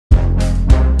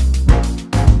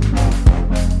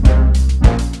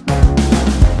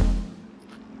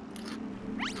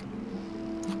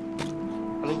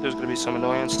be some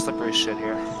annoying slippery shit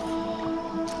here.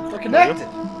 We're connected.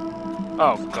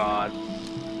 Oh god.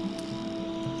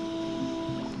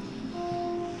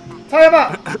 Tie him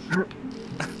up.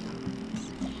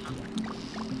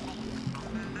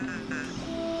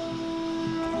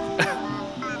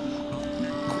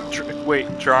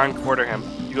 Wait, draw and quarter him.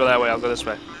 You go that way, I'll go this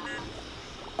way.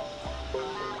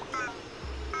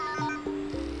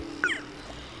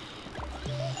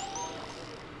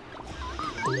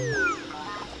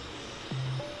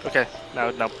 Okay,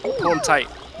 now pull him tight.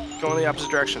 Go in the opposite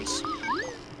directions.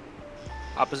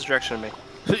 Opposite direction of me.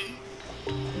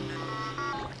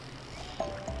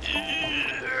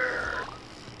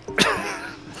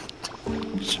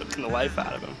 Choking the life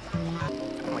out of him.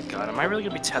 Oh my god, am I really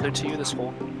gonna be tethered to you this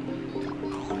whole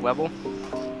level?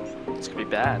 It's gonna be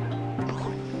bad.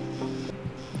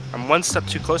 I'm one step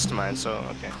too close to mine, so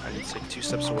okay, I need to take 2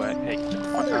 steps away. Hey, get the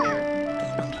fuck out of here.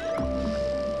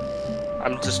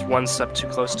 I'm just 1 step too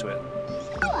close to it.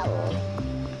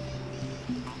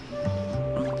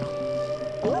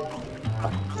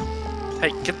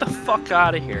 Hey, get the fuck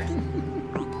out of here.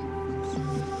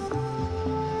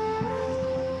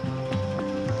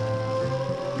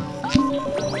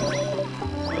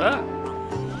 Ah.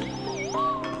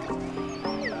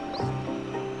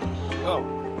 Oh.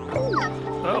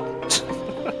 Oh.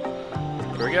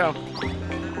 Here we go.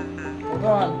 Hold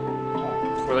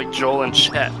on. We're like Joel and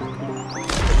Chet.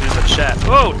 There's a Chet.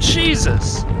 Oh,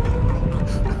 Jesus!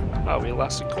 Oh, we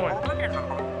lost a coin.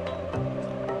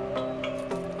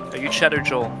 Are you Chet or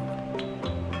Joel?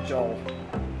 Joel.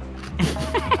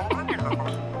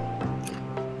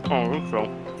 Oh, that's so.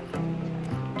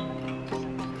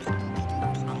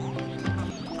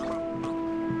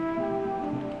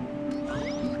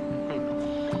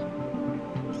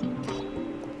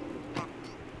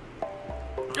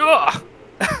 Ugh!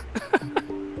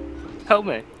 Help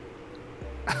me.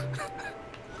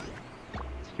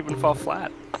 Human fall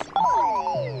flat.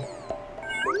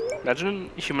 Imagine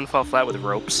human fall flat with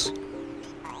ropes.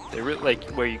 They really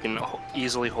like where you can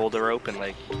easily hold a rope and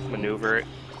like maneuver it.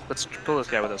 Let's pull this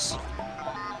guy with us.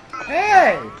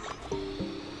 Hey!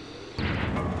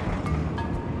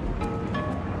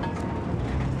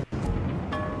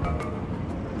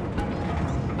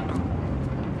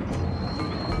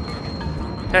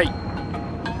 Hey!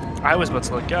 I was about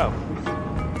to let go.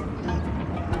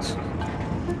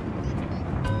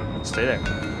 Stay there.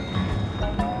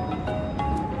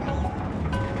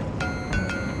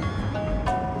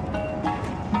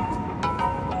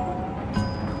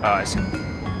 Oh, I see.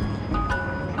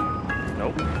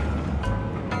 Nope.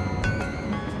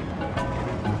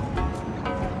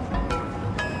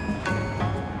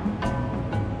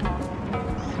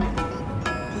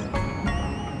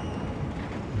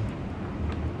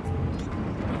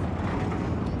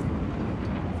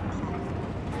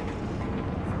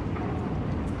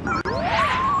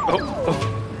 Oh.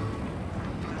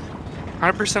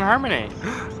 100% harmony.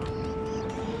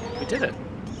 We did it.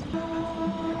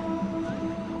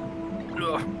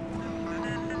 Ugh.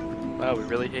 Wow, we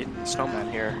really hate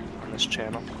snowman here on this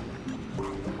channel.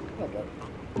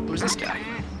 Who's this guy?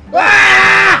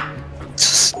 Ah!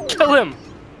 Just kill him!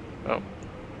 Oh.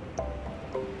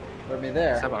 Put me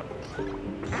there. How about?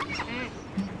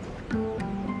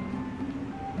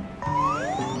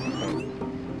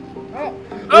 Oh.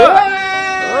 Oh!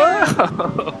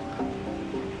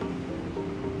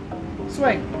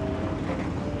 Swing.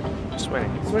 Swing.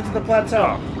 Swing to the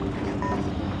plateau.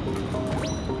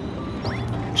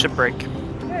 Oh. Ship break.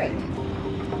 Hey.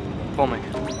 Pull me.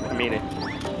 I mean it.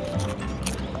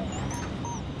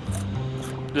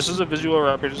 This is a visual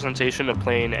representation of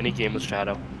playing any game with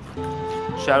Shadow.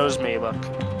 Shadow's me, look.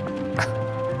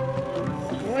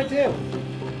 What do I do?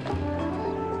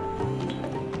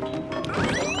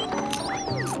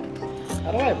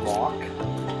 How do I walk?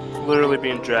 Literally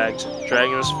being dragged.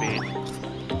 Dragging his feet.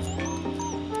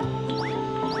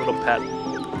 Little pet.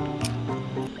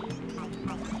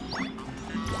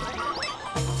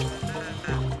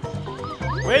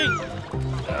 Wait!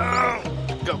 Oh.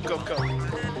 Go, go, go.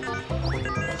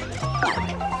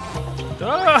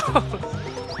 Oh!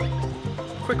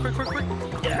 Quick, quick, quick, quick.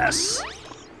 Yes!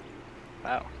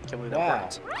 Wow, can't believe that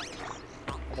worked.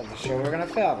 I wasn't sure we were gonna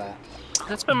fail that.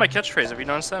 That's been my catchphrase. Have you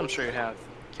noticed that? I'm sure you have.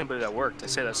 Can't believe that worked. I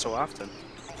say that so often.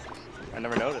 I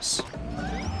never notice.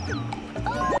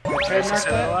 Trademark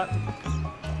say that a lot?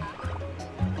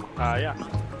 Yeah.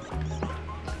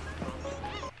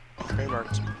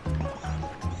 Trademarked.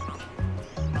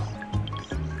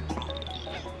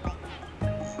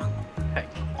 Hey.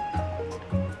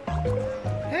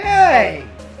 Hey!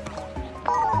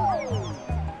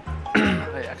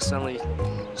 I accidentally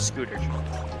scootered.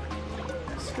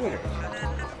 scooters.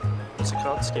 What's it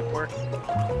called? Skateboard?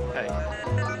 Hey,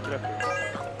 get up here.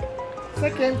 What's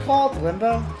that game called?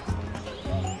 Limbo?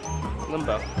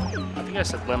 Limbo. I think I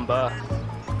said limbo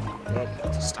Good.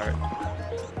 to start.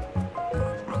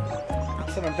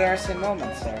 Some embarrassing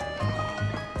moments there.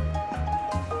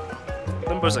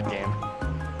 Limbo's a game.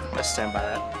 I stand by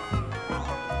that.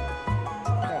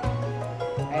 Go.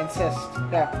 I insist.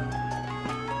 Go.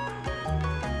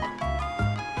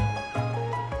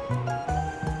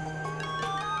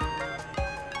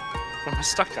 What am I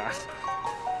stuck on?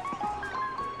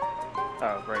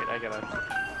 Oh, right, I gotta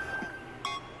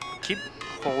keep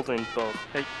holding both.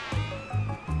 Hey.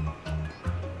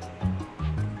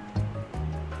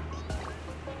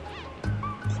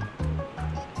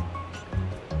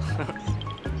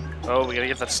 Oh, we gotta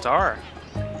get that star.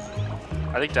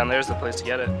 I think down there's the place to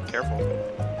get it. Careful.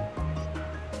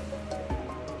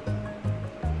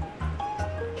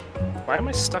 Why am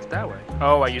I stuck that way?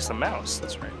 Oh, I used the mouse.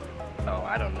 That's right. Oh,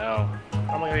 I don't know.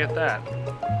 How am I gonna get that?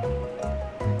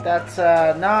 That's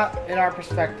not in our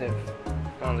perspective.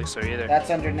 I don't think so either. That's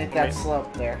underneath that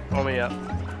slope there. Pull me up.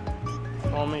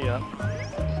 Pull me up.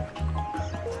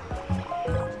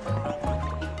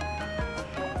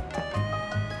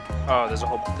 Oh,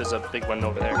 there's a big one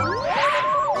over there. Oh.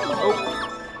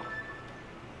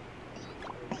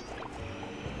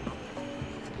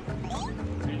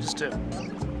 What did you just do?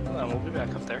 Hold on, we'll be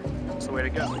back up there. That's the way to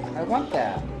go. I want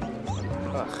that.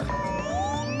 Ugh.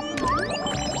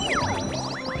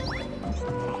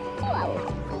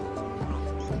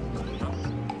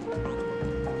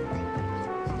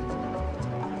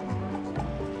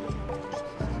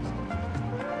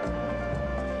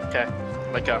 Okay,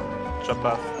 let go. Jump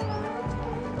off.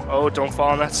 Oh, don't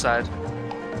fall on that side.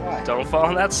 Why? Don't fall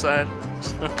on that side.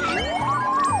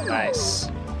 Nice.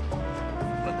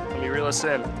 Let me reel us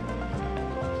in.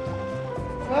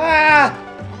 Ah!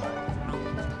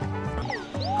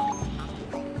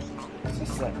 What's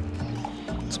this thing?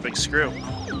 It's a big screw.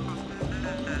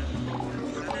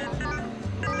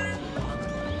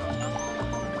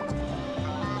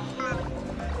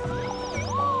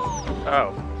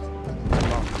 Oh.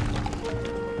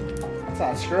 It's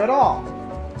not a screw at all.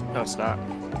 No, it's not.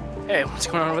 Hey, what's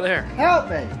going on over there? Help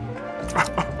me!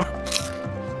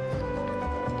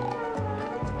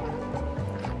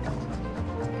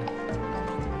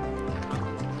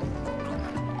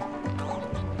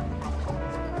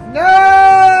 No!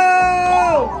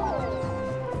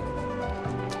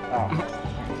 Oh.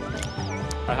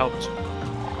 I helped.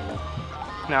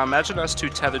 Now imagine us two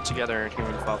tethered together and here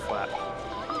we fall flat.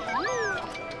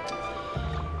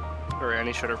 Or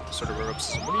any sort of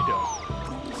ropes. What are you doing?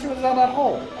 See what's down that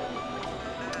hole.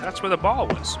 That's where the ball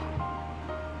was.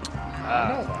 I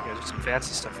know that. There's some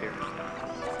fancy stuff here.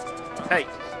 Hey,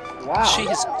 Wow.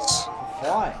 Jesus.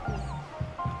 Fly.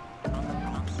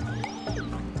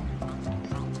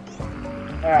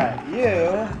 Alright,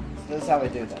 this is how we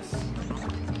do this.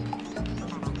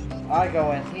 I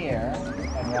go in here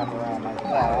and run around like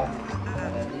that,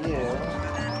 and then you...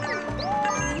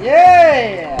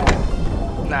 Yeah!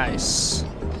 Nice.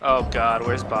 Oh god,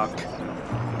 where's Buck?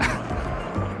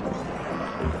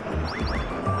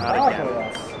 Not again.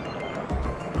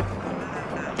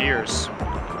 Gears.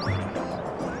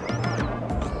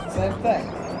 Same thing.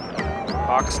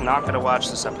 Buck's not gonna watch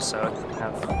this episode and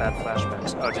have bad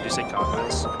flashbacks. Oh, did you say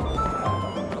cogwheels? I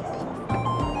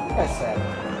think I said it.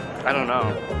 I don't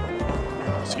know.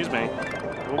 Excuse me.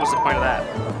 What was the point of that?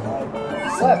 I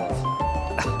slipped.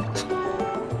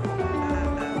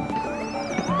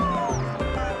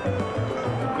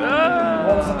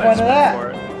 What was the point of that?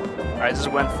 I just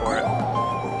went for it.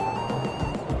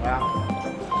 Wow.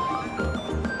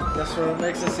 Guess what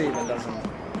makes us even, doesn't it?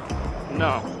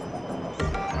 No.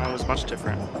 Mine was much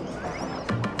different.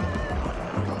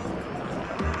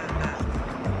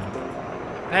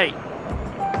 Hey!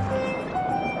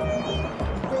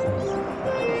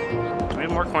 Do we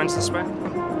have more coins this way?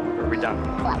 Or are we done?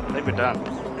 I think we're done.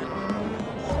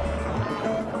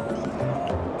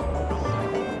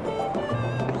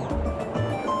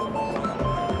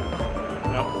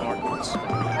 Nope, no more coins.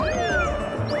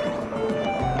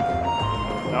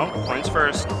 No, coins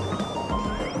first.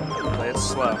 Play it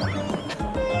slow.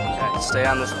 Okay, stay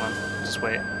on this one. Just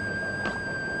wait.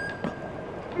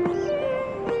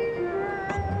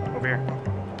 Over here.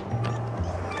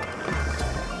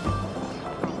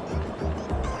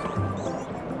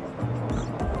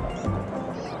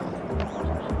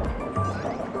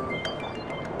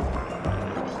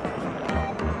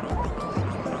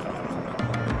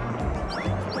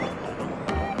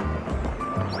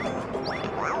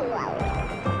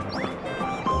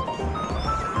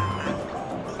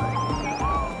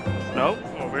 Nope,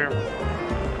 over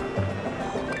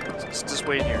Just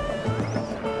wait here.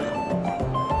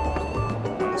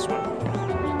 On this one.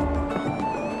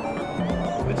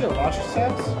 We do launcher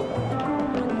sets?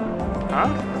 Huh?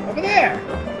 Over there!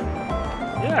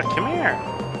 Yeah, come here.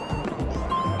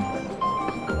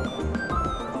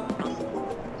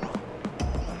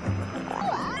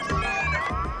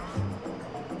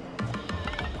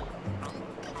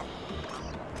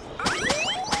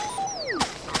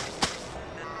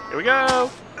 Here we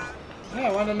go! Yeah,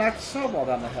 I wanted to knock the snowball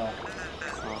down the hill.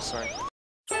 Oh, sorry.